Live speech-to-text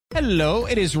Hello,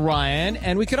 it is Ryan,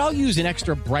 and we could all use an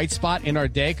extra bright spot in our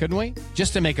day, couldn't we?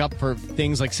 Just to make up for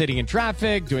things like sitting in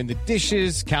traffic, doing the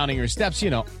dishes, counting your steps,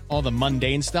 all the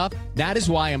mundane stuff. That is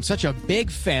why I'm such a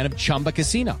big fan of Chumba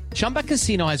Casino. Chumba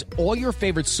Casino has all your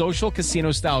favorite social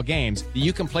casino-style games that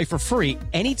you can play for free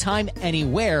anytime,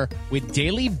 anywhere with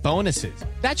daily bonuses.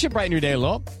 That should brighten your day a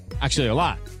little. Actually, a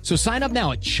lot. So sign up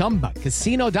now at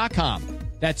ChumbaCasino.com.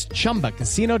 That's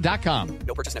ChumbaCasino.com.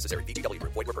 No purchase necessary. VGW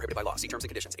Group. Void where prohibited by law. See terms and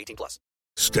conditions. 18+.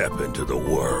 Step into the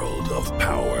world of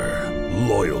power,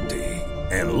 loyalty,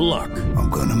 and luck.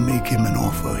 I'm gonna make him an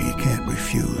offer he can't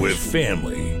refuse. With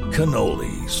family,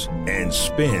 cannolis, and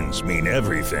spins mean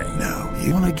everything. Now,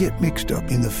 you wanna get mixed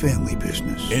up in the family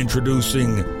business.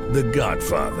 Introducing The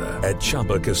Godfather at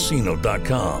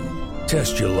ChumbaCasino.com.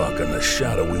 Test your luck in the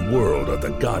shadowy world of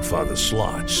The Godfather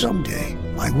slot. Someday,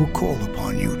 I will call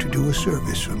upon you to do a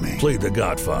service for me. Play The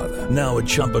Godfather now at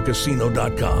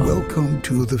ChumbaCasino.com. Welcome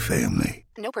to the family.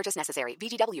 No purchase necessary.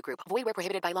 VGW Group. Void where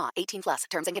prohibited by law. 18+.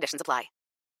 Terms and conditions apply.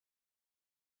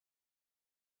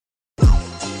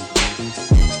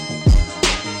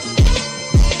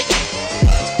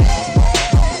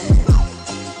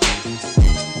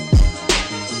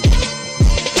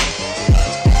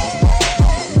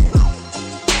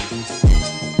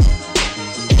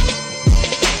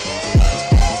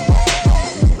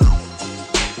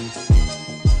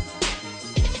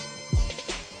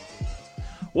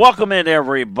 Welcome in,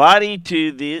 everybody,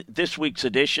 to this week's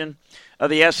edition of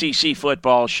the SEC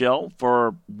Football Show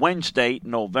for Wednesday,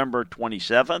 November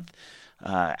 27th.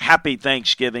 Happy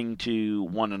Thanksgiving to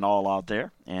one and all out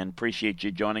there, and appreciate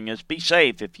you joining us. Be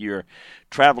safe if you're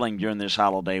traveling during this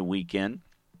holiday weekend.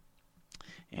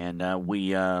 And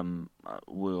we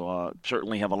will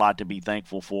certainly have a lot to be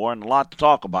thankful for and a lot to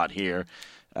talk about here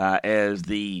as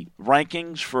the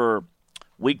rankings for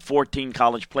Week 14,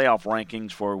 college playoff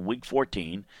rankings for Week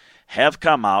 14 have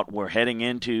come out. We're heading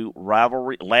into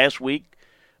rivalry last week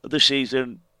of the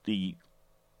season, the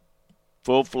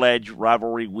full-fledged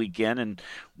rivalry weekend, and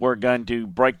we're going to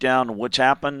break down what's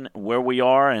happened, where we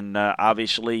are, and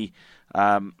obviously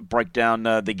break down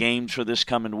the games for this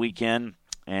coming weekend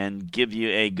and give you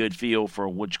a good feel for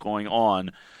what's going on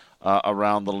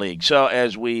around the league. So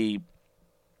as we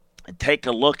take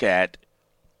a look at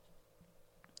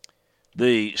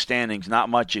the standings, not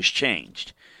much has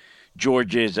changed.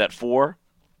 Georgia is at 4.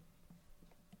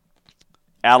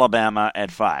 Alabama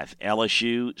at 5.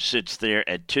 LSU sits there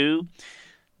at 2.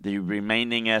 The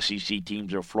remaining SEC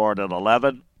teams are Florida at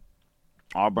 11.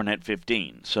 Auburn at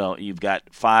 15. So you've got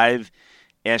 5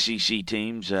 SEC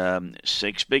teams,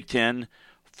 6 Big Ten,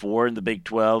 4 in the Big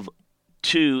 12,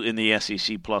 2 in the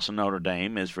SEC plus Notre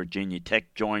Dame as Virginia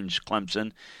Tech joins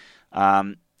Clemson.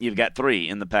 You've got 3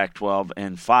 in the Pac-12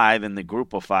 and 5 in the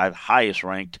group of 5. Highest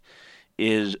ranked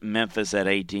is Memphis at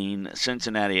 18,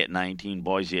 Cincinnati at 19,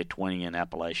 Boise at 20, and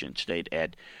Appalachian State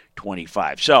at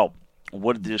 25. So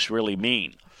what does this really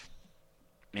mean?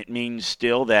 It means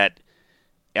still that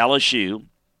LSU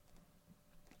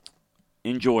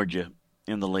in Georgia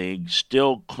in the league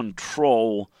still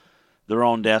control their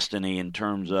own destiny in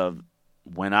terms of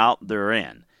when out, they're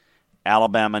in.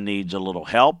 Alabama needs a little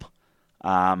help.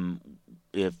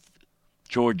 If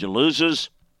Georgia loses,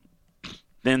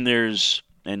 then there's,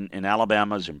 and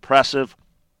Alabama's impressive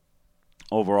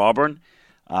over Auburn,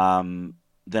 then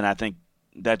I think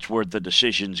that's where the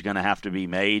decision's going to have to be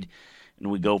made, and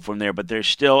we go from there. But there's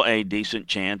still a decent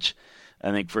chance,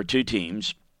 I think, for 2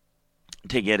 teams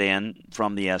to get in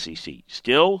from the SEC.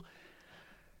 Still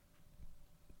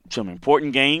some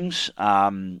important games.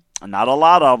 Not a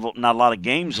lot of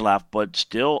games left, but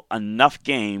still enough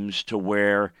games to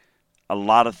where a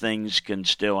lot of things can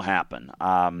still happen.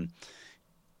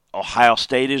 Ohio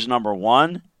State is number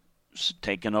 1,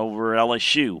 taking over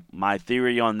LSU. My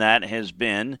theory on that has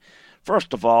been,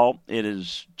 first of all, it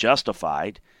is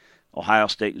justified. Ohio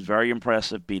State is very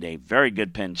impressive, beat a very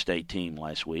good Penn State team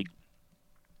last week.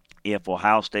 If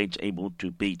Ohio State's able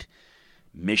to beat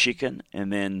Michigan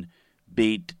and then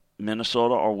beat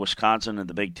Minnesota or Wisconsin in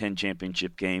the Big Ten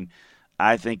championship game,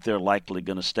 I think they're likely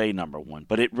going to stay number 1.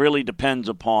 But it really depends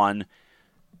upon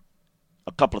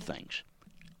a couple of things.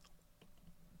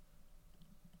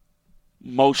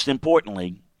 Most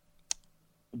importantly,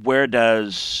 where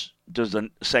does the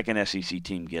second SEC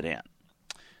team get in?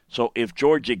 So if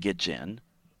Georgia gets in,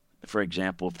 for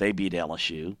example, if they beat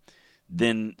LSU,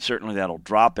 then certainly that'll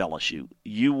drop LSU.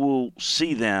 You will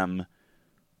see them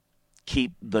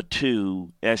keep the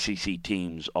 2 SEC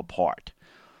teams apart,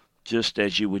 just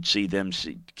as you would see them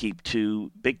keep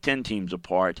 2 Big Ten teams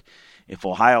apart. If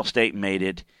Ohio State made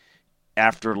it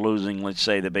after losing, let's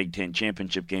say, the Big Ten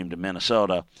championship game to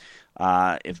Minnesota,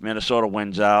 If Minnesota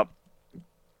wins out,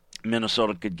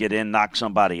 Minnesota could get in, knock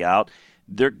somebody out.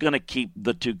 They're going to keep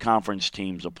the two conference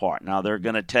teams apart. Now, they're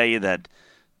going to tell you that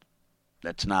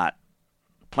that's not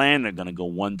planned. They're going to go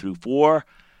 1 through 4.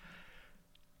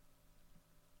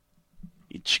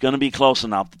 It's going to be close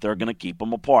enough that they're going to keep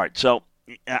them apart. So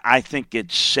I think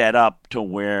it's set up to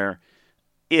where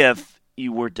if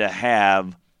you were to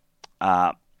have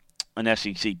an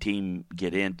SEC team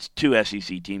get in, 2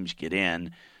 SEC teams get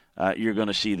in, you're going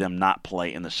to see them not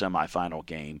play in the semifinal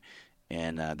game,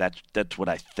 and that's what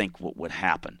I think what would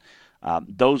happen.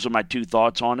 Those are my 2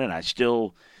 thoughts on it. I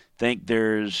still think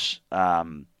there's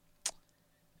that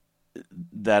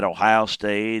Ohio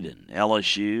State and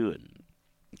LSU and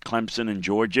Clemson and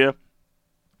Georgia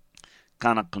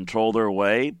kind of control their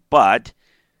way, but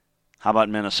how about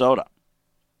Minnesota?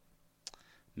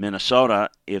 Minnesota,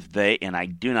 if they, and I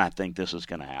do not think this is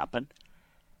going to happen,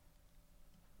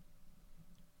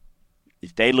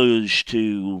 if they lose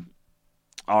to,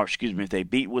 or excuse me, if they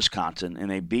beat Wisconsin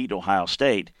and they beat Ohio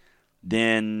State,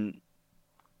 then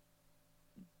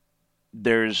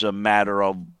there's a matter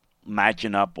of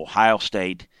matching up Ohio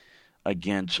State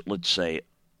against, let's say,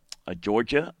 a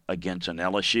Georgia, against an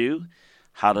LSU.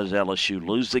 How does LSU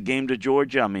lose the game to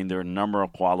Georgia? I mean, there are a number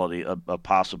of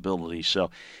possibilities. So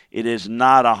it is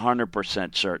not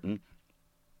 100% certain.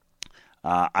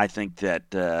 I think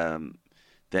that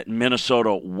that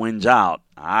Minnesota wins out.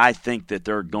 I think that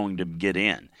they're going to get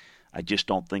in. I just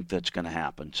don't think that's going to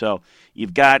happen. So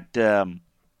you've got 4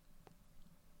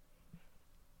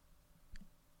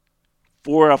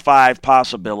 or 5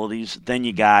 possibilities. Then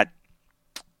you got,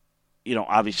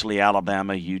 obviously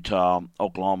Alabama, Utah,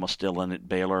 Oklahoma still in it,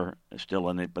 Baylor is still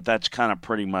in it, but that's kind of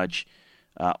pretty much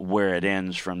where it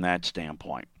ends from that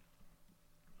standpoint.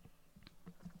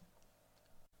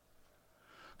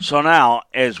 So now,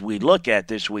 as we look at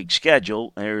this week's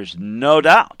schedule, there's no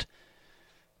doubt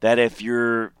that if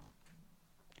you're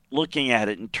looking at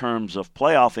it in terms of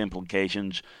playoff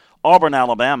implications, Auburn,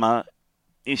 Alabama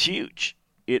is huge.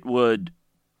 It would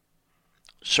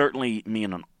certainly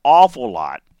mean an awful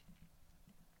lot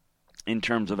in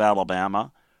terms of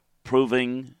Alabama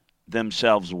proving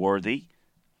themselves worthy.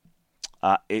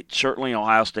 It certainly,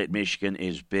 Ohio State, Michigan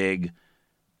is big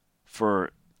for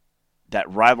that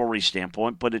rivalry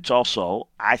standpoint, but it's also,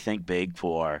 I think, big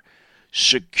for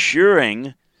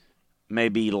securing,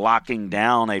 maybe locking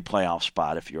down a playoff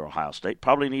spot if you're Ohio State.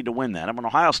 Probably need to win that. I mean,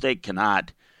 Ohio State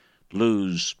cannot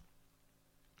lose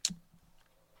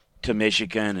to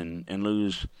Michigan and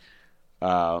lose,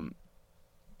 for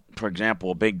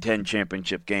example, a Big Ten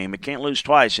championship game. It can't lose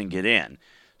twice and get in.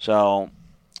 So,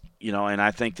 and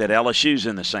I think that LSU's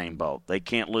in the same boat. They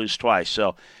can't lose twice.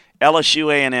 So LSU,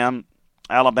 A&M,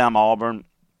 Alabama, Auburn,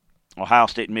 Ohio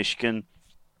State, Michigan,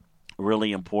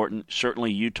 really important.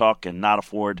 Certainly Utah cannot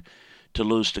afford to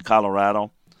lose to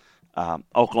Colorado.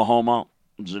 Oklahoma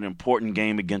is an important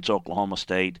game against Oklahoma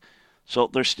State. So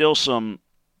there's still some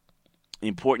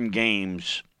important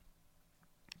games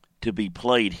to be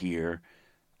played here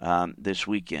this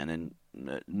weekend. And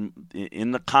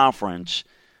in the conference,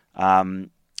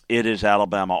 it is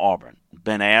Alabama-Auburn.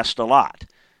 Been asked a lot,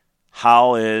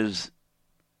 how does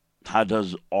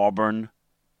Auburn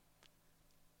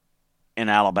and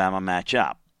Alabama match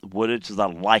up? What is the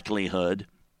likelihood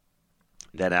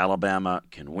that Alabama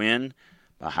can win?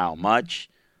 By how much?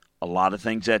 A lot of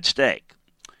things at stake.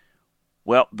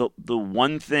 Well, the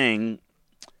one thing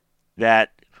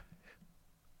that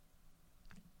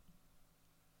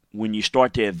when you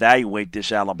start to evaluate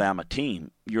this Alabama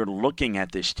team, you're looking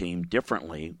at this team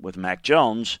differently with Mac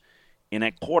Jones in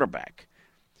at quarterback.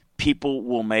 People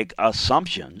will make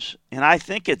assumptions, and I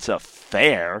think it's a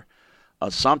fair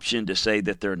assumption to say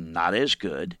that they're not as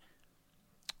good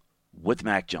with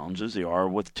Mac Jones as they are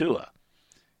with Tua.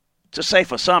 It's a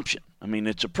safe assumption. I mean,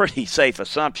 it's a pretty safe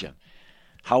assumption.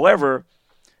 However,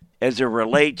 as it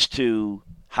relates to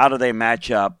how do they match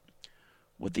up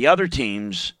with the other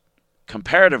teams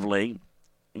comparatively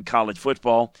in college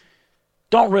football,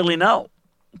 don't really know,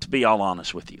 to be all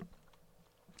honest with you.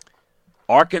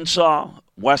 Arkansas,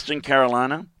 Western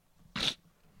Carolina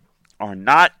are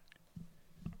not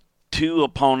 2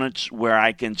 opponents where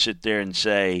I can sit there and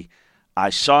say, I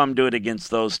saw him do it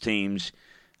against those teams.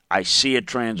 I see it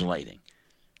translating.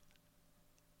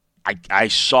 I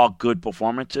saw good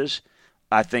performances.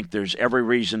 I think there's every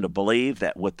reason to believe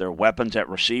that with their weapons at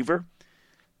receiver,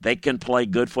 they can play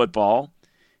good football.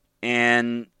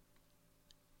 And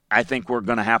I think we're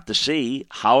going to have to see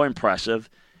how impressive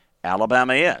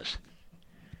Alabama is.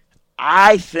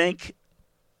 I think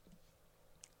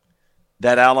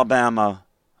that Alabama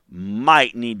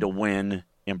might need to win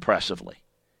impressively.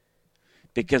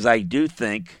 because I do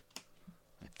think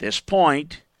at this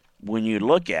point, when you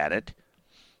look at it,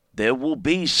 there will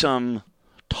be some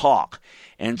talk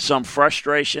and some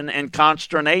frustration and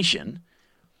consternation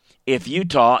if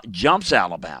Utah jumps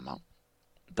Alabama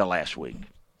the last week.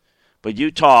 But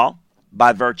Utah,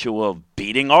 by virtue of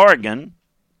beating Oregon,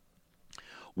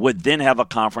 would then have a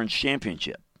conference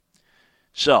championship.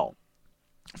 So,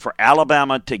 for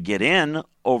Alabama to get in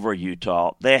over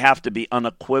Utah, they have to be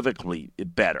unequivocally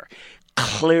better,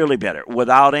 clearly better,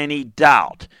 without any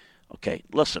doubt. Okay,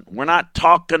 listen, we're not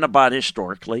talking about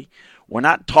historically. We're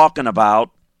not talking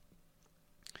about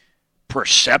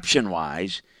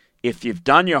perception-wise. If you've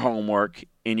done your homework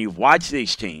and you've watched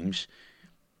these teams,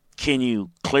 can you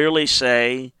clearly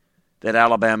say that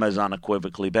Alabama is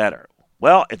unequivocally better?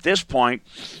 Well, at this point,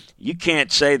 you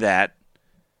can't say that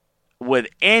with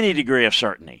any degree of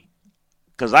certainty,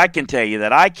 because I can tell you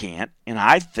that I can't, and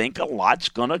I think a lot's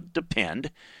going to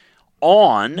depend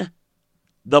on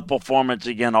the performance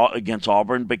against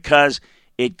Auburn, because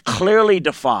it clearly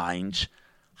defines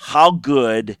how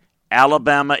good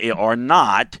Alabama or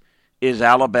not is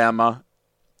Alabama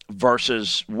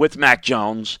versus with Mac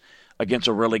Jones against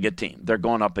a really good team. They're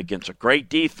going up against a great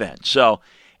defense. So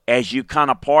as you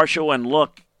kind of partial and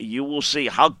look, you will see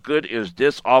how good is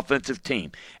this offensive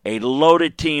team, a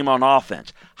loaded team on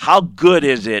offense. How good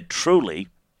is it truly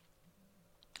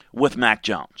with Mac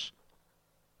Jones?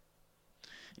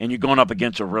 And you're going up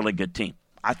against a really good team.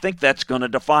 I think that's going to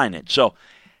define it. So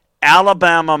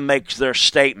Alabama makes their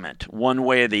statement one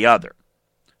way or the other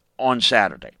on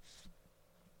Saturday.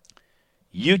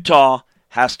 Utah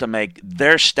has to make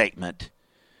their statement,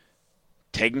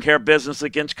 taking care of business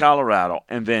against Colorado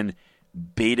and then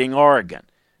beating Oregon.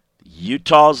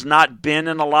 Utah's not been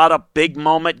in a lot of big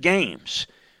moment games.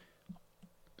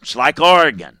 It's like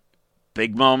Oregon.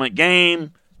 Big moment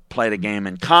game, played a game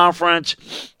in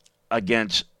conference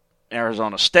against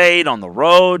Arizona State on the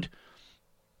road.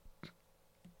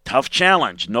 Tough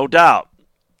challenge, no doubt.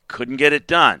 Couldn't get it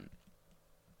done.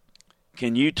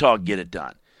 Can Utah get it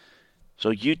done? So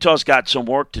Utah's got some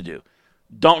work to do.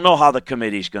 Don't know how the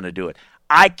committee's going to do it.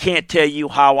 I can't tell you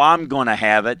how I'm going to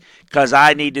have it because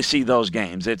I need to see those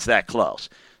games. It's that close.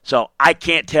 So I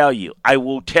can't tell you. I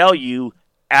will tell you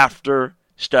after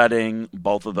studying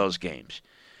both of those games.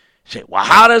 Say, well,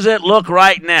 how does it look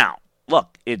right now?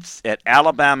 Look, it's at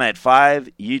Alabama at 5,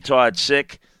 Utah at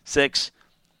 6.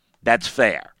 That's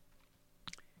fair.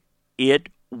 It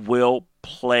will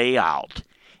play out.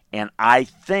 And I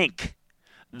think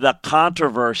the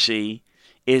controversy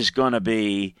is going to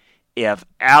be if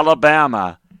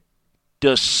Alabama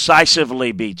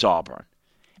decisively beats Auburn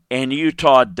and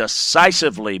Utah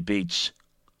decisively beats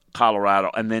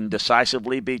Colorado and then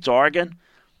decisively beats Oregon,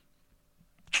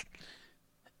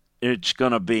 it's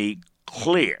going to be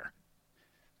clear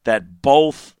that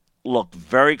both look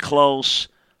very close,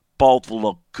 both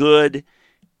look good,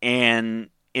 and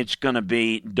it's going to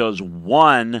be, does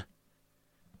one,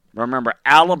 remember,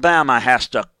 Alabama has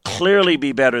to clearly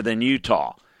be better than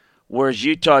Utah, whereas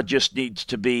Utah just needs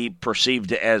to be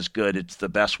perceived as good. It's the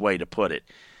best way to put it.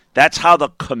 That's how the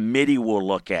committee will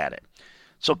look at it.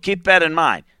 So keep that in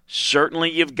mind.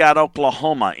 Certainly you've got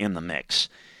Oklahoma in the mix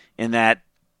in that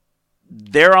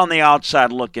they're on the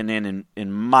outside looking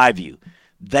in my view.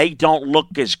 They don't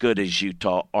look as good as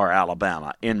Utah or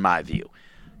Alabama, in my view.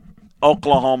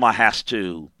 Oklahoma has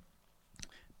to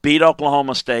beat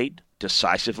Oklahoma State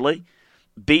decisively,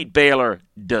 beat Baylor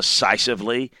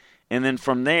decisively, and then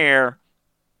from there,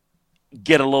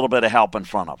 get a little bit of help in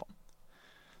front of them.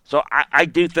 So I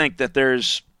do think that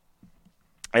there's,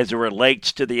 as it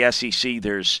relates to the SEC,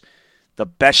 there's the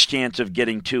best chance of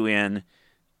getting 2 in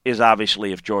is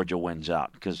obviously if Georgia wins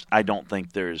out, because I don't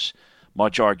think there's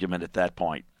much argument at that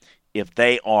point. If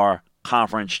they are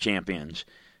conference champions,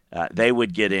 they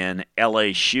would get in,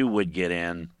 LSU would get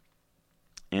in,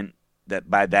 and that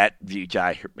by that view,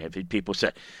 I heard people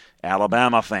say,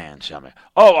 Alabama fans,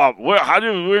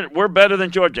 we're better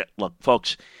than Georgia. Look,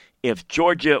 folks, if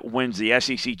Georgia wins the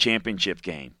SEC championship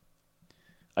game,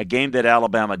 a game that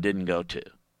Alabama didn't go to,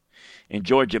 and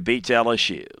Georgia beats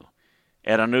LSU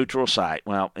at a neutral site,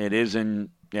 well, it is in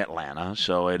Atlanta,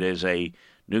 so it is a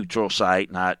neutral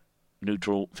site, not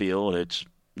neutral field. It's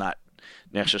not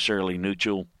necessarily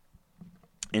neutral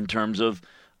in terms of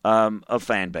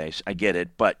fan base. I get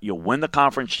it. But you win the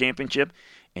conference championship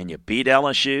and you beat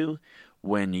LSU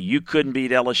when you couldn't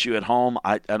beat LSU at home.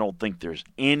 I don't think there's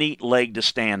any leg to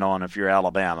stand on if you're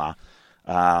Alabama,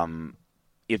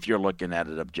 if you're looking at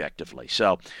it objectively.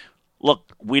 So,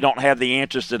 look, we don't have the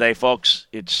answers today, folks.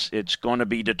 It's going to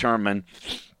be determined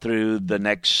through the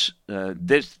next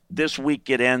this week.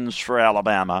 It ends for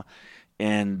Alabama,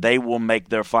 and they will make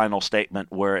their final statement,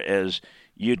 whereas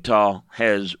Utah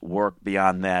has work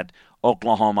beyond that.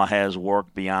 Oklahoma has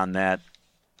work beyond that.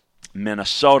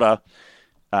 Minnesota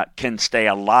can stay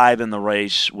alive in the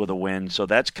race with a win. So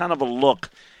that's kind of a look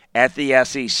at the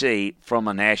SEC from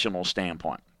a national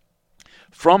standpoint.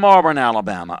 From Auburn,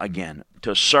 Alabama, again,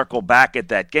 to circle back at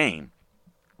that game,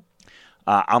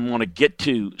 I'm going to get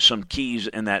to some keys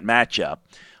in that matchup.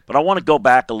 But I want to go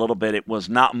back a little bit. It was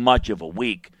not much of a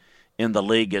week in the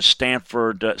league as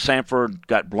Stanford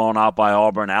got blown out by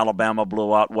Auburn. Alabama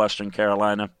blew out Western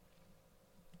Carolina.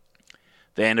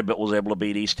 Vanderbilt was able to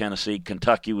beat East Tennessee.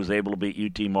 Kentucky was able to beat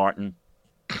UT Martin.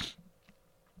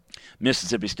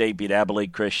 Mississippi State beat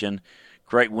Abilene Christian.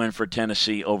 Great win for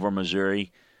Tennessee over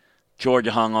Missouri.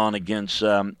 Georgia hung on against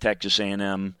Texas A&M.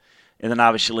 And then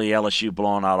obviously LSU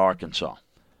blowing out Arkansas.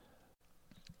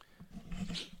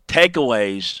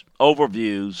 Takeaways,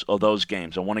 overviews of those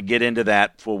games. I want to get into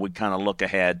that before we kind of look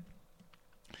ahead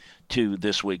to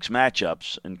this week's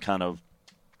matchups and kind of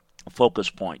focus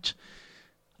points.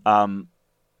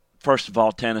 First of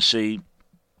all, Tennessee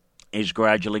has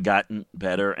gradually gotten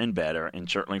better and better, and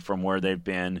certainly from where they've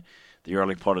been the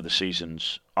early part of the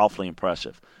season's awfully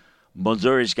impressive.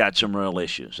 Missouri's got some real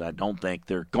issues. I don't think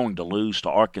they're going to lose to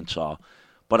Arkansas,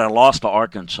 but a loss to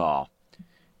Arkansas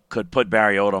could put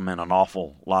Barry Odom in an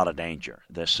awful lot of danger.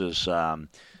 This is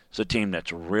it's a team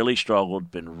that's really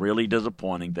struggled, been really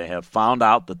disappointing. They have found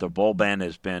out that their bowl ban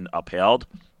has been upheld.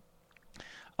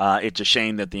 It's a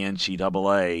shame that the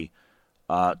NCAA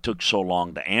took so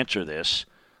long to answer this.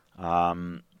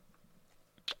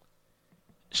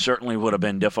 Certainly would have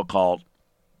been difficult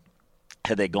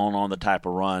had they gone on the type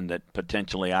of run that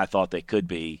potentially I thought they could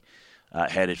be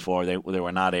headed for. They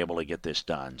were not able to get this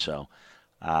done. So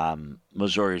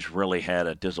Missouri's really had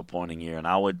a disappointing year, and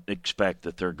I would expect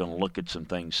that they're going to look at some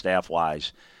things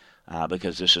staff-wise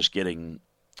because this is getting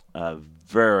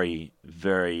very,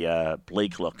 very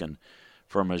bleak looking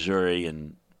for Missouri,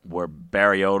 and where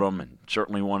Barry Odom and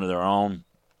certainly one of their own.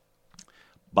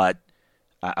 But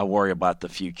I worry about the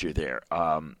future there.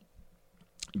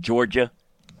 Georgia,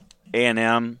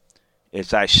 A&M,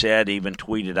 as I said, even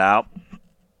tweeted out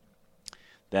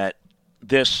that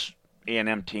this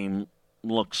A&M team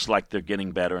looks like they're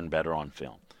getting better and better on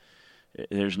film.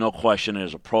 There's no question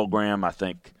as a program. I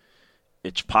think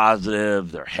it's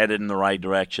positive. They're headed in the right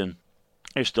direction.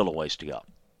 There's still a ways to go.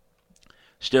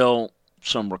 Still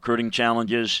some recruiting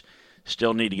challenges.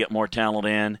 Still need to get more talent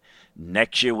in.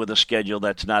 Next year with a schedule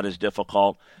that's not as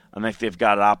difficult, I think they've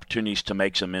got opportunities to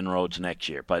make some inroads next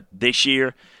year. But this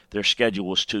year, their schedule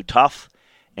was too tough,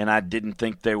 and I didn't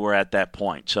think they were at that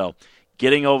point. So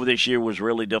getting over this year was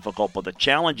really difficult, but the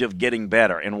challenge of getting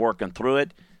better and working through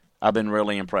it, I've been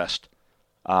really impressed.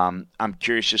 I'm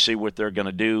curious to see what they're going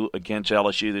to do against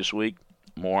LSU this week.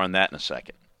 More on that in a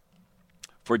second.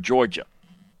 For Georgia,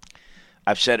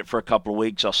 I've said it for a couple of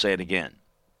weeks. I'll say it again.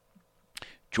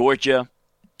 Georgia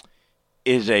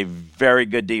is a very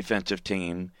good defensive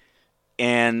team,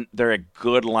 and they're a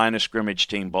good line of scrimmage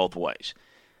team both ways.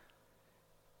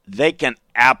 They can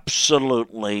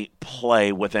absolutely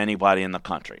play with anybody in the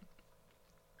country.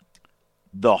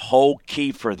 The whole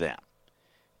key for them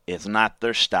is not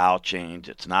their style change.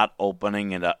 It's not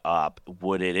opening it up.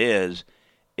 What it is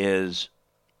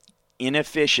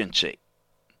inefficiency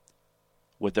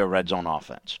with their red zone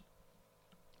offense.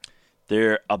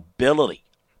 Their ability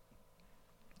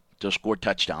to score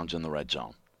touchdowns in the red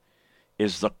zone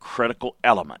is the critical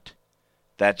element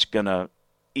that's going to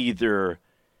either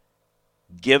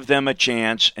give them a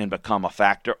chance and become a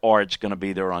factor, or it's going to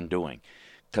be their undoing,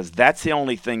 because that's the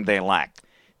only thing they lack.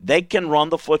 They can run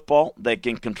the football. They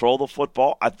can control the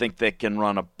football. I think they can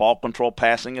run a ball control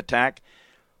passing attack,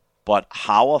 but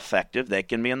how effective they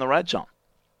can be in the red zone.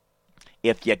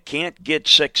 If you can't get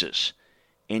sixes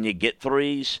and you get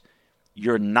threes,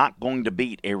 you're not going to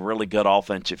beat a really good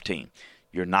offensive team.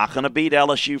 You're not going to beat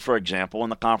LSU, for example, in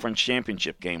the conference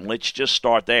championship game. Let's just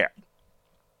start there.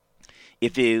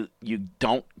 If you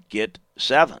don't get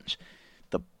sevens,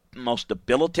 the most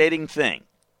debilitating thing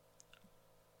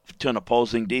to an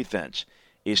opposing defense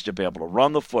is to be able to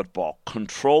run the football,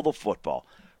 control the football,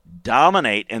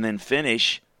 dominate, and then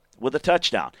finish with a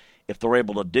touchdown. If they're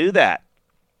able to do that,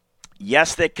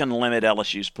 yes, they can limit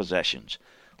LSU's possessions.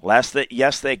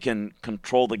 Yes, they can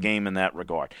control the game in that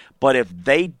regard. But if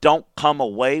they don't come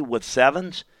away with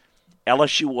sevens,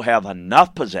 LSU will have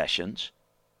enough possessions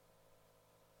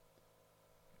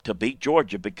to beat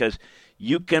Georgia, because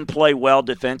you can play well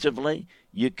defensively.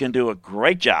 You can do a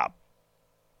great job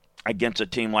against a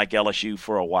team like LSU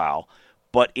for a while.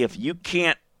 But if you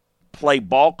can't play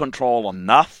ball control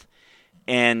enough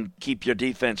and keep your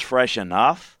defense fresh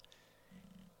enough,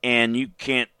 and you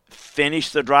can't finish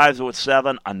the drives with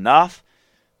 7 enough,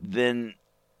 then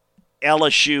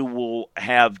LSU will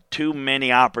have too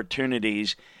many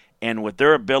opportunities, and with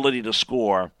their ability to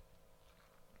score,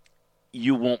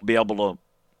 you won't be able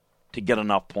to get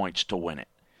enough points to win it.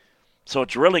 So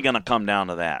it's really going to come down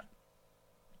to that.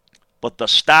 But the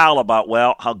style about,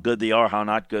 well, how good they are, how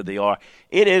not good they are,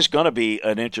 it is going to be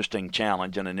an interesting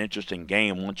challenge and an interesting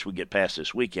game once we get past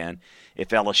this weekend. If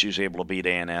LSU is able to beat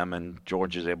A&M and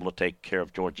Georgia is able to take care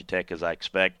of Georgia Tech, as I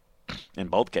expect in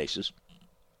both cases,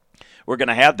 we're going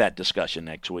to have that discussion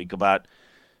next week about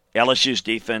LSU's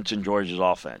defense and Georgia's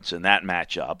offense and that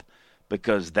matchup,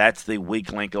 because that's the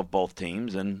weak link of both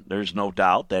teams, and there's no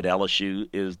doubt that LSU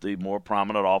is the more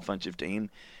prominent offensive team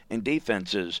and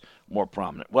defense is more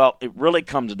prominent. Well, it really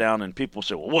comes down, and people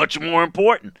say, well, what's more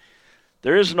important?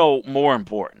 There is no more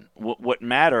important. What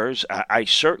matters, I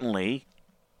certainly,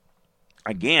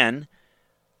 again,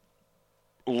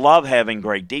 love having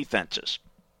great defenses.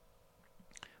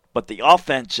 But the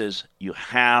offenses, you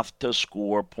have to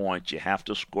score points. You have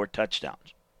to score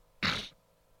touchdowns.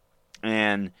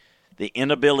 And the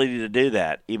inability to do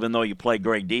that, even though you play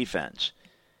great defense,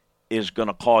 is going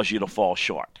to cause you to fall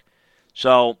short.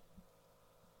 So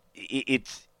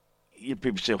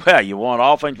people say, well, you want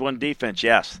offense, you want defense.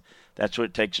 Yes, that's what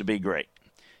it takes to be great.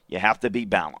 You have to be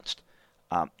balanced.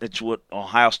 It's what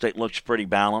Ohio State looks pretty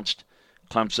balanced.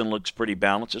 Clemson looks pretty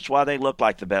balanced. It's why they look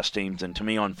like the best teams. And to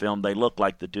me on film, they look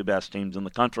like the 2 best teams in the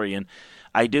country. And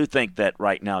I do think that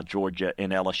right now Georgia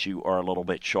and LSU are a little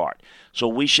bit short. So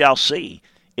we shall see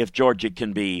if Georgia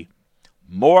can be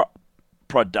more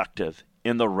productive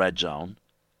in the red zone,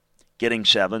 getting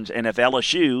 7s, and if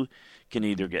LSU can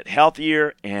either get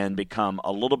healthier and become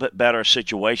a little bit better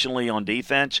situationally on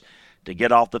defense to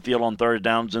get off the field on third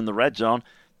downs in the red zone,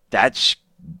 that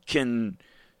can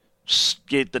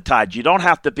get the tide. You don't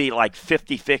have to be like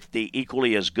 50-50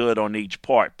 equally as good on each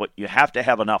part, but you have to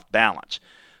have enough balance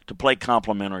to play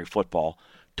complementary football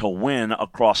to win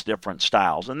across different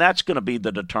styles. And that's going to be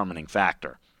the determining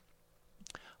factor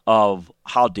of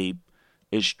how deep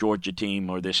this Georgia team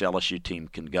or this LSU team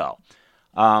can go.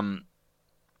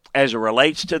 As it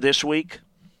relates to this week,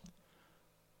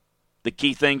 the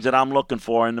key things that I'm looking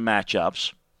for in the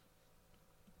matchups,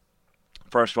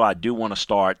 first of all, I do want to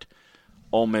start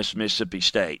Ole Miss, Mississippi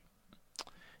State,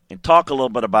 and talk a little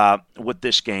bit about what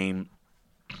this game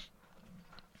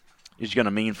is going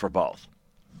to mean for both.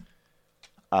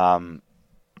 I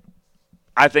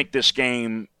think this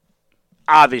game,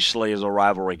 obviously, as a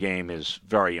rivalry game, is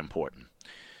very important.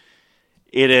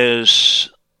 It is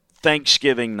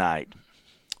Thanksgiving night.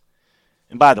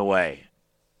 And by the way,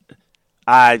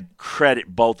 I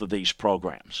credit both of these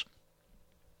programs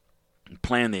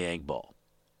playing the Egg Bowl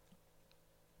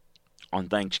on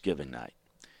Thanksgiving night.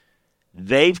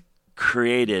 They've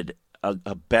created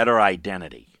a better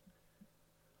identity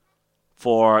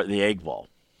for the Egg Bowl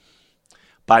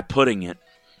by putting it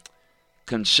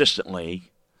consistently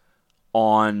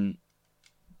on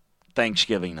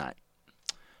Thanksgiving night.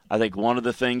 I think one of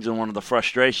the things and one of the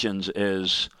frustrations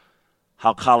is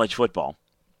how college football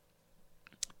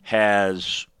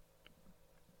has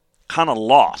kind of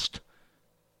lost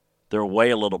their way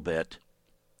a little bit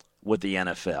with the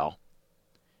NFL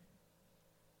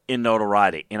in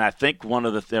notoriety. And I think there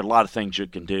are a lot of things you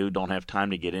can do, don't have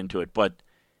time to get into it, but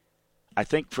I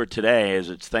think for today, as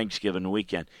it's Thanksgiving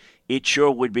weekend, it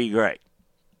sure would be great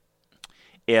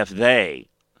if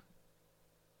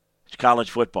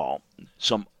college football,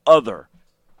 some other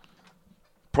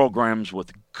programs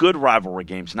with good rivalry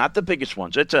games, not the biggest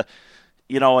ones. It's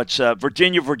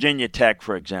Virginia Tech,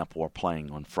 for example, are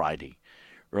playing on Friday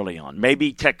early on.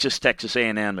 Maybe Texas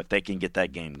A&M, if they can get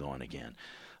that game going again.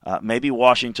 Maybe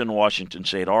Washington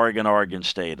State, Oregon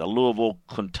State, Louisville,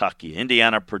 Kentucky,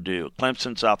 Indiana, Purdue,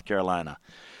 Clemson, South Carolina,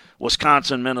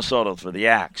 Wisconsin, Minnesota for the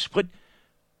Axe. But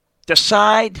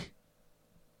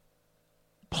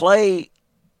play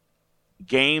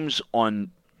games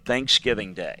on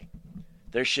Thanksgiving Day.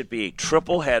 There should be a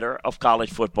triple header of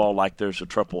college football like there's a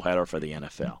triple header for the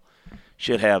NFL.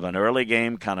 Should have an early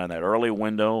game, kind of that early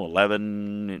window,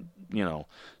 11,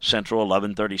 Central,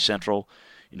 11:30 Central,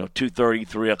 2:30,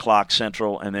 3 o'clock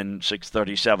Central, and then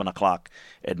 6:30, 7 o'clock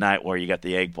at night where you got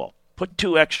the Egg Bowl. Put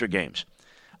 2 extra games.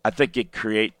 I think it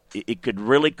could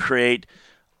really create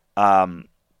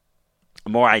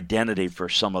more identity for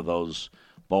some of those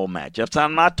bowl matchups.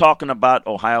 I'm not talking about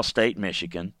Ohio State,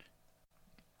 Michigan.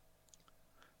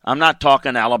 I'm not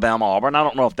talking Alabama, Auburn. I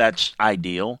don't know if that's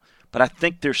ideal, but I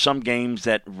think there's some games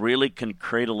that really can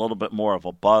create a little bit more of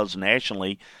a buzz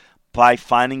nationally by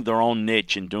finding their own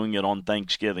niche and doing it on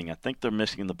Thanksgiving. I think they're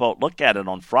missing the boat. Look at it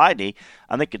on Friday.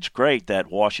 I think it's great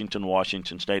that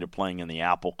Washington State are playing in the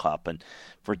Apple Cup, and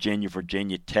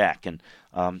Virginia Tech, and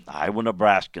Iowa,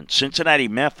 Nebraska, and Cincinnati,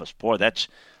 Memphis. Boy,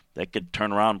 they could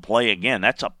turn around and play again.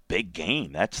 That's a big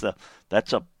game. That's a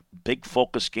big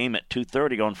focus game at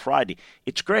 2:30 on Friday.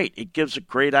 It's great. It gives a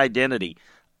great identity.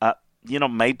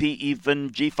 Maybe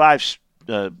even G5's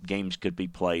games could be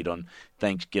played on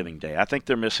Thanksgiving Day. I think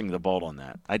they're missing the boat on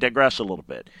that. I digress a little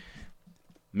bit.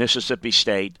 Mississippi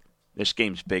State, this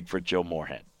game's big for Joe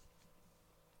Moorhead.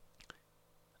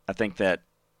 I think that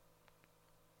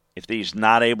if he's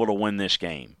not able to win this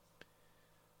game,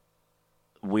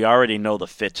 we already know the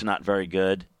fit's not very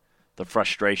good. The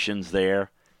frustration's there.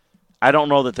 I don't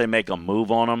know that they make a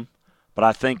move on him, but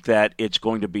I think that it's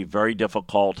going to be very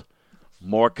difficult,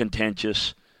 more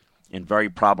contentious, and very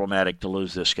problematic to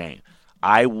lose this game.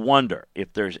 I wonder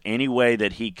if there's any way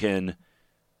that he can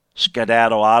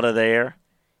skedaddle out of there,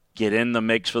 get in the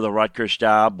mix for the Rutgers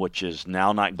job, which is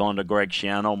now not going to Greg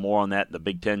Schiano. More on that in the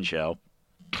Big Ten show.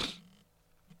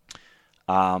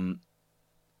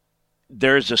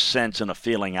 There's a sense and a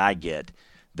feeling I get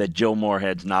that Joe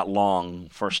Moorhead's not long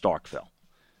for Starkville,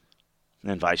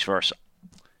 and vice versa.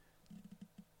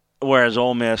 Whereas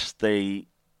Ole Miss, they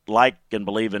like and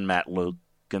believe in Matt Luke,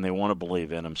 and they want to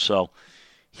believe in him. So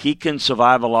he can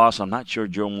survive a loss. I'm not sure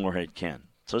Joe Moorhead can.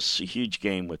 So this is a huge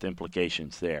game with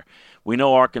implications there. We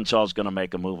know Arkansas is going to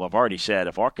make a move. I've already said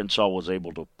if Arkansas was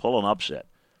able to pull an upset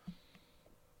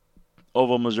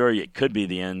over Missouri, it could be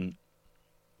the end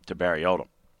to Barry Odom.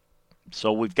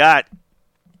 So we've got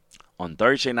on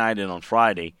Thursday night and on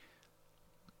Friday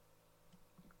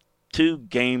 2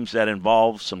 games that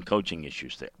involve some coaching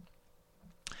issues there.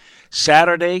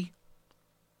 Saturday,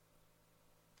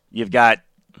 you've got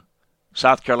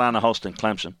South Carolina hosting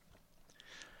Clemson.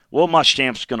 Will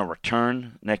Muschamp's going to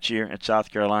return next year at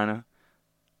South Carolina,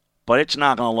 but it's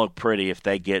not going to look pretty if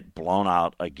they get blown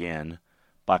out again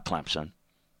by Clemson.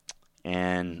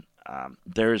 And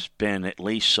there's been at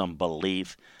least some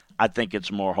belief. I think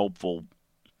it's more hopeful,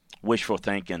 wishful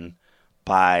thinking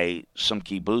by some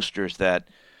key boosters that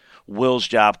Will's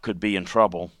job could be in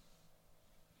trouble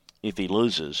if he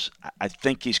loses. I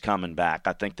think he's coming back.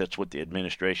 I think that's what the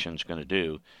administration is going to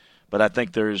do. But I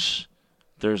think there's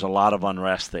a lot of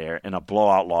unrest there, and a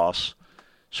blowout loss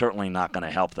certainly not going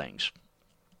to help things.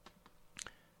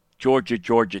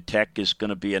 Georgia Tech is going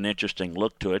to be an interesting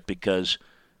look to it because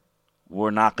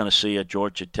we're not going to see a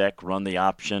Georgia Tech run the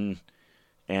option,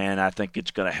 and I think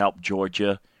it's going to help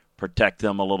Georgia protect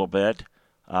them a little bit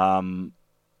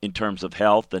in terms of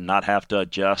health and not have to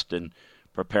adjust and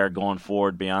prepare going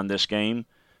forward beyond this game.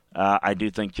 I do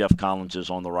think Jeff Collins is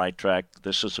on the right track.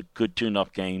 This is a good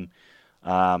tune-up game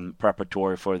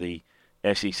preparatory for the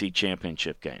SEC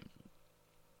championship game.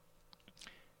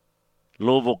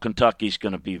 Louisville, Kentucky is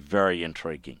going to be very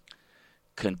intriguing.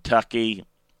 Kentucky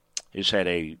has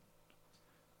done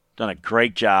a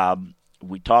great job.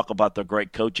 We talk about the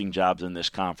great coaching jobs in this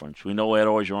conference. We know Ed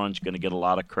Orgeron is going to get a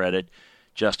lot of credit,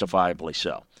 justifiably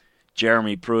so.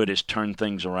 Jeremy Pruitt has turned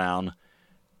things around,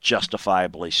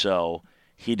 justifiably so.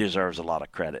 He deserves a lot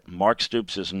of credit. Mark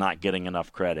Stoops is not getting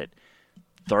enough credit.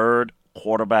 Third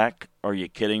quarterback, are you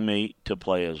kidding me, to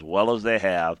play as well as they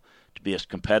have, to be as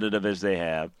competitive as they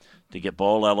have, to get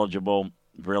bowl eligible,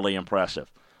 really impressive.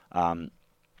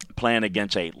 Playing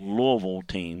against a Louisville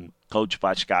team coached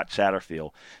by Scott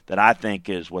Satterfield that I think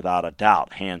is without a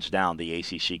doubt, hands down, the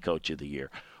ACC Coach of the Year.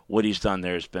 What he's done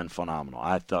there has been phenomenal.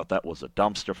 I thought that was a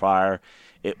dumpster fire.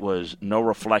 It was no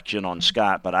reflection on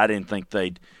Scott, but I didn't think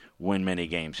they'd win many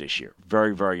games this year.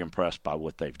 Very, very impressed by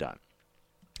what they've done.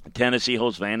 Tennessee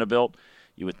hosts Vanderbilt.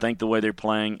 You would think the way they're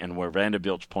playing and where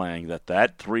Vanderbilt's playing that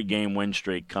 3-game win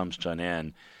streak comes to an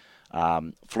end.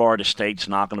 Florida State's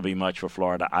not going to be much for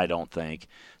Florida, I don't think.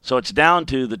 So it's down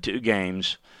to the 2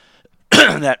 games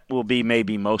that will be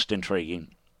maybe most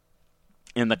intriguing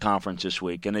in the conference this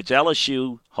week, and it's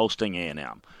LSU hosting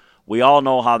A&M. We all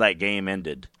know how that game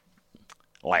ended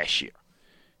last year.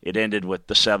 It ended with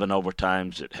the 7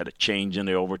 overtimes. It had a change in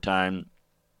the overtime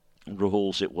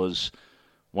rules. It was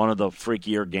one of the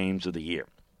freakier games of the year.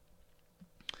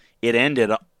 It ended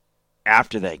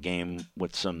after that game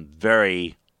with some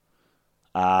very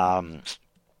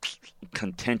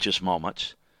contentious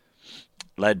moments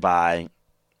led by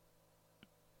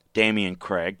Damian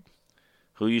Craig,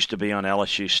 who used to be on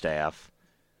LSU staff,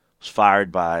 was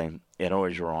fired by Ed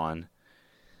Orgeron,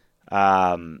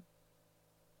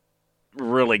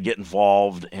 really get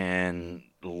involved in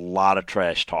a lot of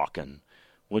trash talking,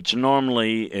 which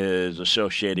normally is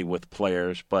associated with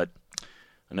players, but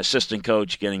an assistant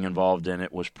coach getting involved in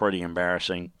it was pretty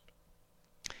embarrassing.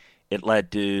 it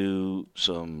led to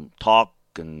some talk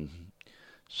and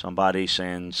somebody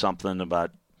saying something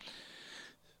about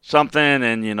something,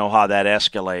 and you know how that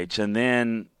escalates. And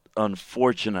then,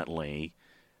 unfortunately,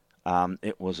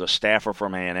 it was a staffer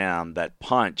from A&M that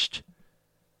punched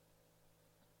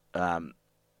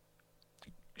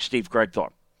Steve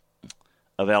Cragthorpe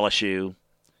of LSU,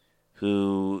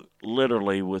 who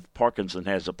literally, with Parkinson,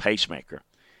 has a pacemaker,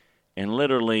 and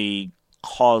literally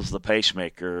caused the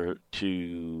pacemaker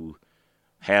to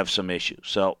have some issues.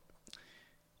 So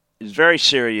it's very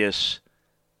serious,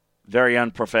 very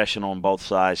unprofessional on both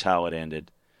sides how it ended.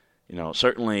 You know,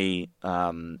 certainly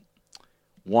one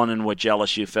in which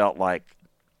LSU felt like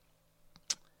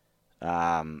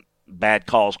bad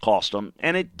calls cost them,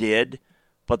 and it did,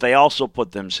 but they also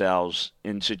put themselves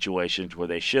in situations where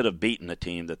they should have beaten a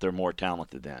team that they're more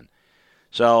talented than.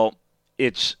 So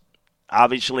it's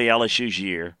obviously LSU's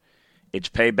year. It's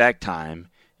payback time.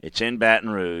 It's in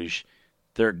Baton Rouge.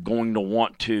 They're going to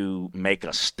want to make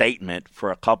a statement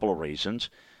for a couple of reasons.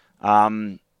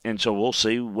 And so we'll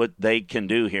see what they can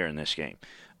do here in this game.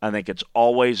 I think it's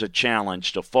always a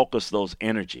challenge to focus those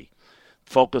energy,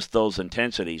 focus those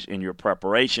intensities in your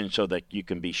preparation so that you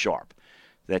can be sharp,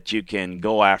 that you can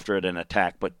go after it and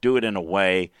attack, but do it in a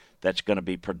way that's going to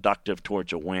be productive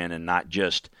towards a win and not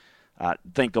just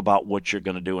think about what you're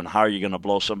going to do and how you're going to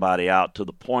blow somebody out to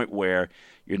the point where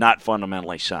you're not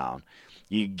fundamentally sound.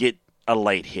 You get a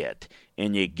late hit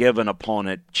and you give an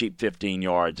opponent cheap 15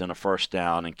 yards and a first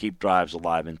down and keep drives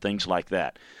alive and things like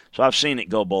that. So I've seen it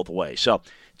go both ways. So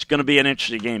it's going to be an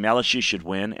interesting game. LSU should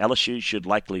win. LSU should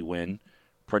likely win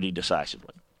pretty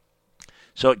decisively.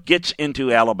 So it gets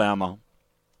into Alabama,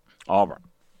 Auburn.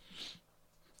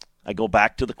 I go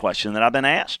back to the question that I've been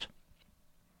asked.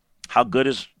 How good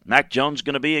is Mac Jones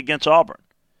going to be against Auburn?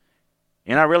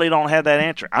 And I really don't have that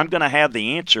answer. I'm going to have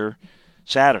the answer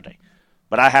Saturday.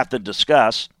 But I have to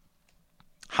discuss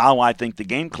how I think the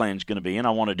game plan is going to be, and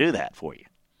I want to do that for you.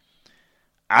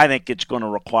 I think it's going to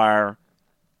require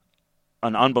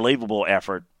an unbelievable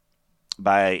effort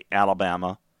by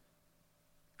Alabama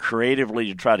creatively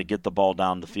to try to get the ball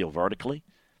down the field vertically.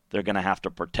 They're going to have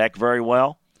to protect very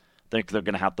well. I think they're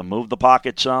going to have to move the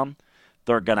pocket some.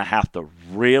 They're going to have to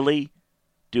really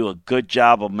do a good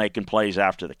job of making plays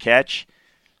after the catch.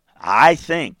 I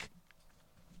think,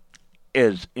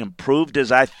 as improved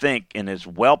as I think and as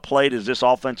well played as this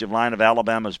offensive line of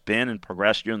Alabama has been and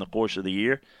progressed during the course of the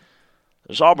year,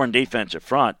 this Auburn defensive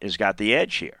front has got the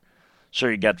edge here. So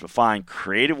you got to find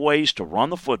creative ways to run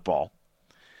the football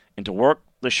and to work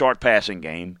the short passing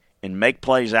game and make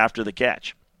plays after the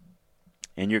catch.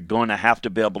 And you're going to have to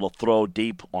be able to throw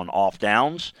deep on off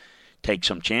downs, take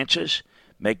some chances,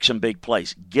 make some big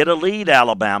plays. Get a lead,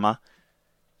 Alabama,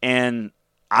 and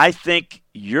I think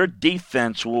your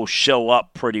defense will show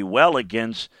up pretty well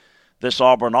against this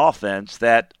Auburn offense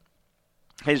that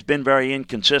has been very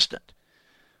inconsistent.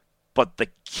 But the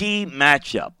key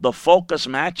matchup, the focus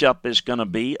matchup is going to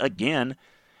be, again,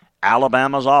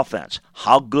 Alabama's offense.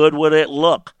 How good will it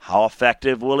look? How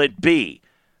effective will it be?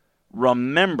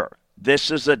 Remember,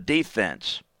 this is a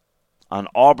defense, an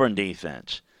Auburn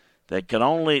defense, that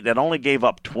only gave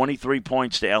up 23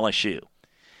 points to LSU.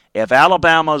 If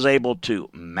Alabama is able to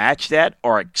match that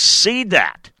or exceed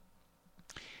that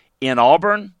in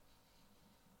Auburn,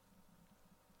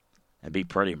 that'd be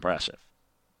pretty impressive.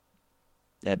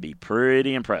 That'd be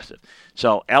pretty impressive.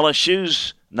 So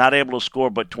LSU's not able to score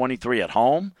but 23 at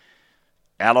home.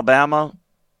 Alabama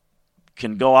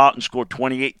can go out and score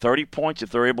 28, 30 points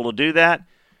if they're able to do that.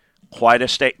 Quite a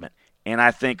statement. And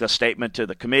I think a statement to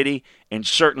the committee, and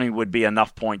certainly would be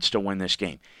enough points to win this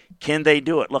game. Can they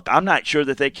do it? Look, I'm not sure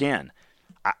that they can.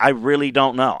 I really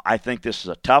don't know. I think this is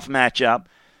a tough matchup.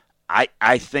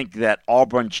 I think that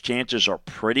Auburn's chances are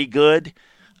pretty good.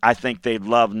 I think they'd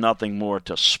love nothing more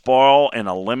to spoil and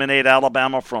eliminate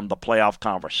Alabama from the playoff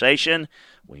conversation.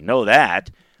 We know that.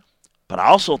 But I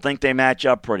also think they match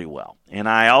up pretty well. And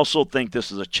I also think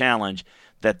this is a challenge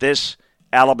that this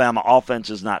Alabama offense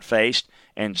has not faced.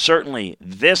 And certainly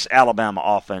this Alabama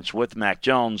offense with Mac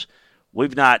Jones,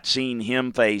 we've not seen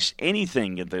him face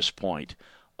anything at this point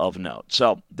of note.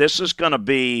 So this is going to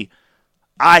be,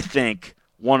 I think,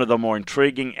 one of the more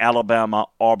intriguing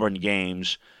Alabama-Auburn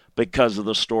games because of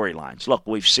the storylines. Look,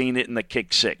 we've seen it in the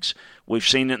kick six. We've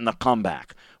seen it in the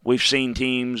comeback. We've seen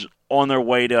teams on their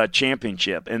way to a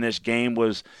championship, and this game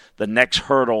was the next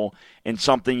hurdle and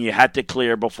something you had to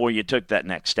clear before you took that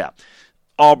next step.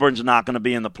 Auburn's not going to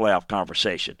be in the playoff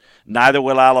conversation. Neither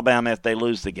will Alabama if they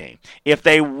lose the game. If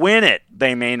they win it,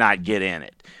 they may not get in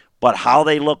it. But how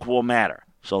they look will matter.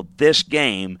 So this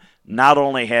game not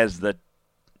only has the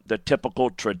typical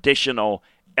traditional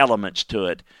elements to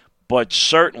it, but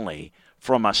certainly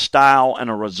from a style and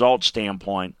a result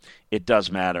standpoint, it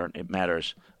does matter. It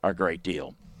matters a great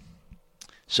deal.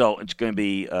 So it's going to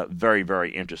be very,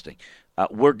 very interesting.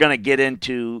 We're going to get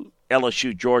into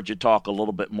LSU Georgia talk a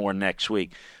little bit more next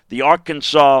week. The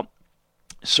Arkansas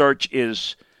search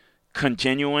is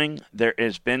continuing. There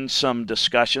has been some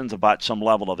discussions about some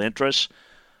level of interest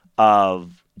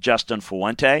of Justin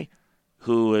Fuente,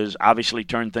 who has obviously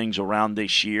turned things around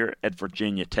this year at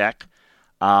Virginia Tech.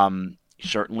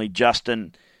 Certainly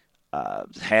Justin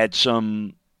had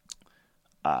some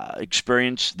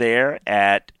experience there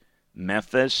at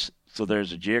Memphis, so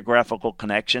there's a geographical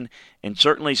connection, and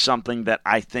certainly something that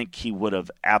I think he would have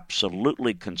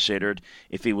absolutely considered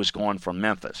if he was going from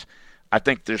Memphis. I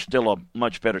think there's still a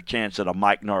much better chance that a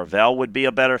Mike Norvell would be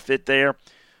a better fit there,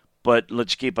 but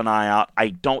let's keep an eye out. I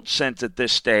don't sense at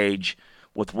this stage,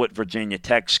 with what Virginia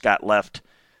Tech's got left,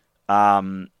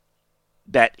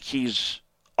 that he's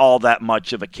all that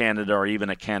much of a candidate or even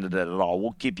a candidate at all.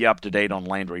 We'll keep you up to date on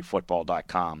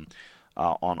LandryFootball.com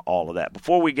on all of that.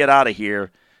 Before we get out of here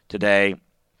today,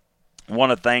 I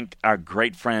want to thank our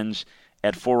great friends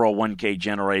at 401k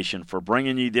Generation for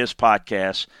bringing you this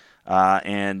podcast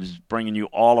and bringing you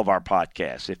all of our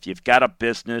podcasts. If you've got a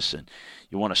business and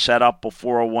you want to set up a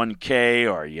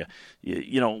 401k, or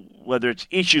you know, whether it's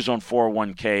issues on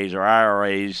 401ks or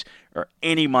IRAs or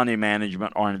any money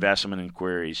management or investment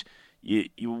inquiries,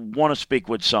 you want to speak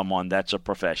with someone that's a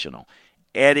professional.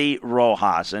 Eddie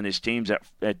Rojas and his team at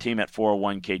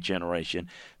 401k Generation,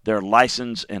 they're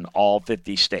licensed in all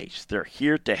 50 states. They're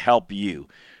here to help you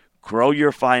grow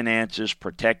your finances,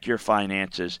 protect your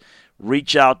finances.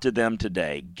 Reach out to them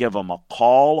today. Give them a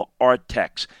call or a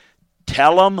text.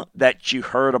 Tell them that you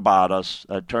heard about us,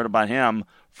 heard about him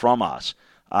from us.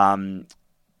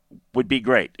 Would be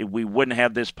great. We wouldn't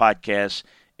have this podcast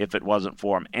if it wasn't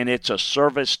for him. And it's a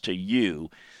service to you.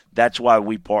 That's why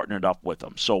we partnered up with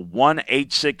them. So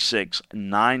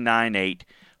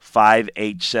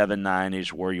 1-866-998-5879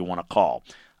 is where you want to call.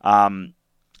 And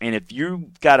if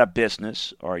you've got a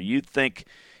business or you think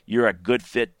you're a good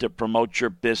fit to promote your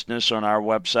business on our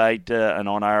website and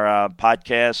on our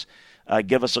podcast,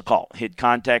 give us a call. Hit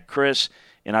contact Chris,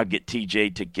 and I'll get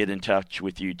TJ to get in touch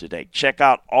with you today. Check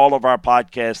out all of our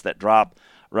podcasts that drop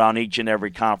around each and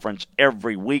every conference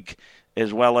every week,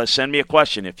 as well as send me a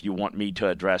question if you want me to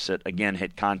address it. Again,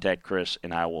 hit contact Chris,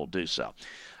 and I will do so.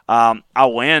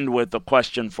 I'll end with a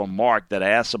question from Mark that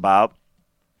asks about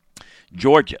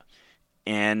Georgia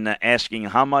and asking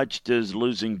how much does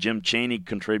losing Jim Chaney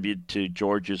contribute to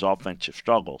Georgia's offensive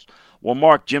struggles. Well,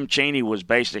 Mark, Jim Chaney was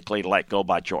basically let go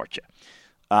by Georgia.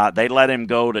 They let him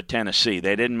go to Tennessee.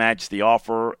 They didn't match the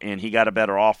offer, and he got a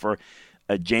better offer.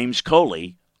 James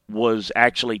Coley was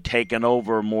actually taking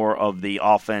over more of the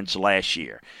offense last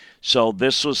year. So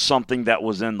this was something that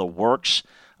was in the works.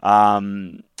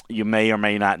 You may or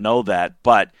may not know that,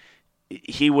 but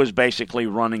he was basically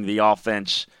running the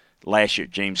offense last year,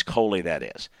 James Coley, that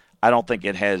is. I don't think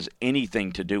it has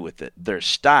anything to do with it. Their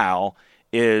style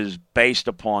is based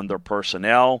upon their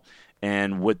personnel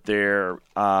and what their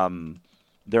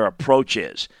approach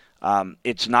is.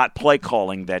 It's not play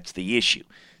calling that's the issue.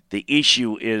 The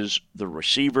issue is the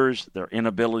receivers, their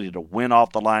inability to win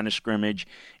off the line of scrimmage,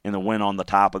 and the win on the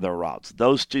top of their routes.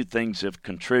 Those two things have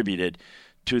contributed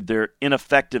to their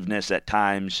ineffectiveness at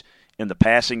times in the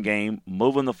passing game,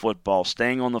 moving the football,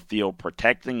 staying on the field,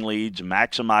 protecting leads,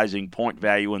 maximizing point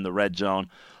value in the red zone.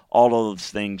 All of those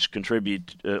things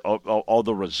contribute, all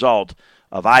the result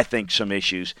of, I think, some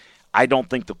issues. I don't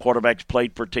think the quarterbacks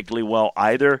played particularly well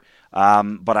either,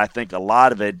 but I think a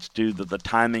lot of it's due to the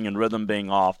timing and rhythm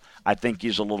being off. I think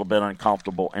he's a little bit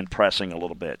uncomfortable and pressing a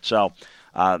little bit. So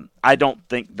I don't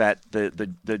think that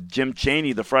the Jim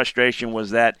Chaney, the frustration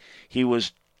was that he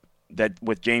was that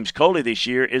with James Coley this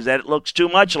year is that it looks too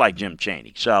much like Jim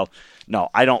Chaney. So, no,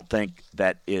 I don't think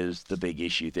that is the big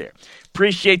issue there.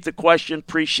 Appreciate the question.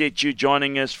 Appreciate you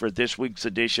joining us for this week's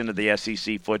edition of the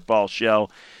SEC Football Show.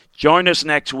 Join us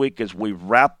next week as we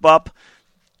wrap up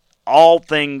all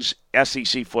things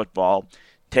SEC football.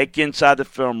 Take you inside the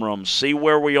film room, see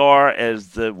where we are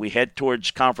as we head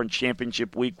towards Conference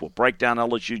Championship Week. We'll break down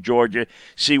LSU, Georgia,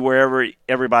 see wherever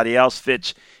everybody else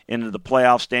fits into the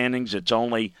playoff standings. It's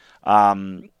only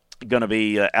going to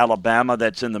be Alabama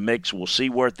that's in the mix. We'll see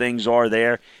where things are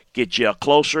there, get you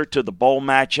closer to the bowl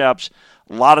matchups.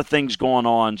 A lot of things going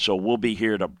on, so we'll be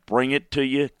here to bring it to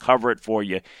you, cover it for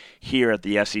you here at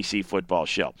the SEC Football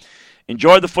Show.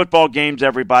 Enjoy the football games,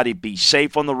 everybody. Be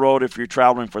safe on the road if you're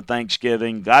traveling for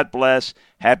Thanksgiving. God bless.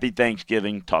 Happy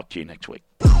Thanksgiving. Talk to you next week.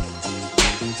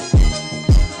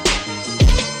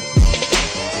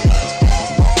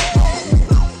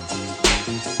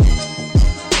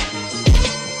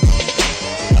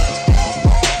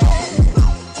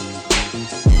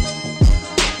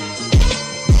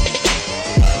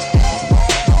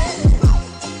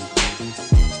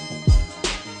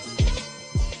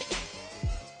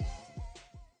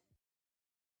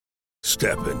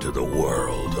 Step into the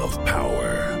world of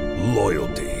power,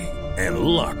 loyalty, and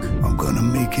luck. I'm gonna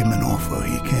make him an offer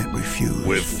he can't refuse.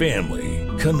 With family,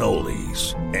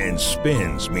 cannolis, and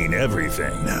spins mean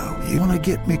everything. Now, you wanna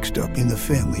get mixed up in the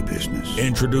family business.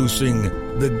 Introducing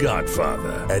The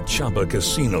Godfather at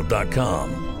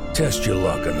ChumbaCasino.com. Test your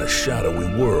luck in the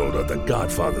shadowy world of The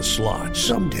Godfather slot.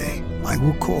 Someday, I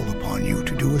will call upon you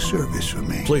to do a service for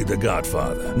me. Play The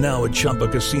Godfather now at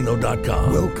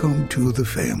ChumbaCasino.com. Welcome to the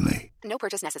family. No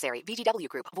purchase necessary. VGW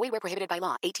Group. Void where prohibited by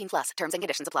law. 18+. Terms and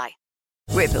conditions apply.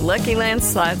 With the Lucky Land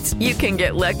Slots, you can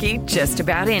get lucky just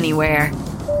about anywhere.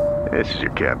 This is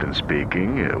your captain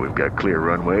speaking. We've got clear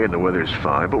runway and the weather's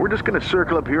fine, but we're just going to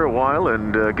circle up here a while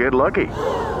and get lucky.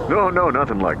 No,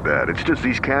 nothing like that. It's just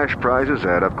these cash prizes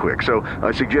add up quick. So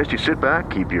I suggest you sit back,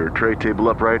 keep your tray table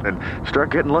upright, and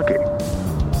start getting lucky.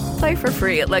 Play for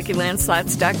free at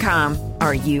LuckyLandSlots.com.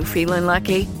 Are you feeling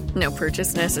lucky? No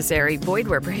purchase necessary. Void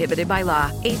where prohibited by law.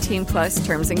 18+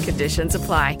 terms and conditions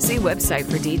apply. See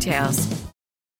website for details.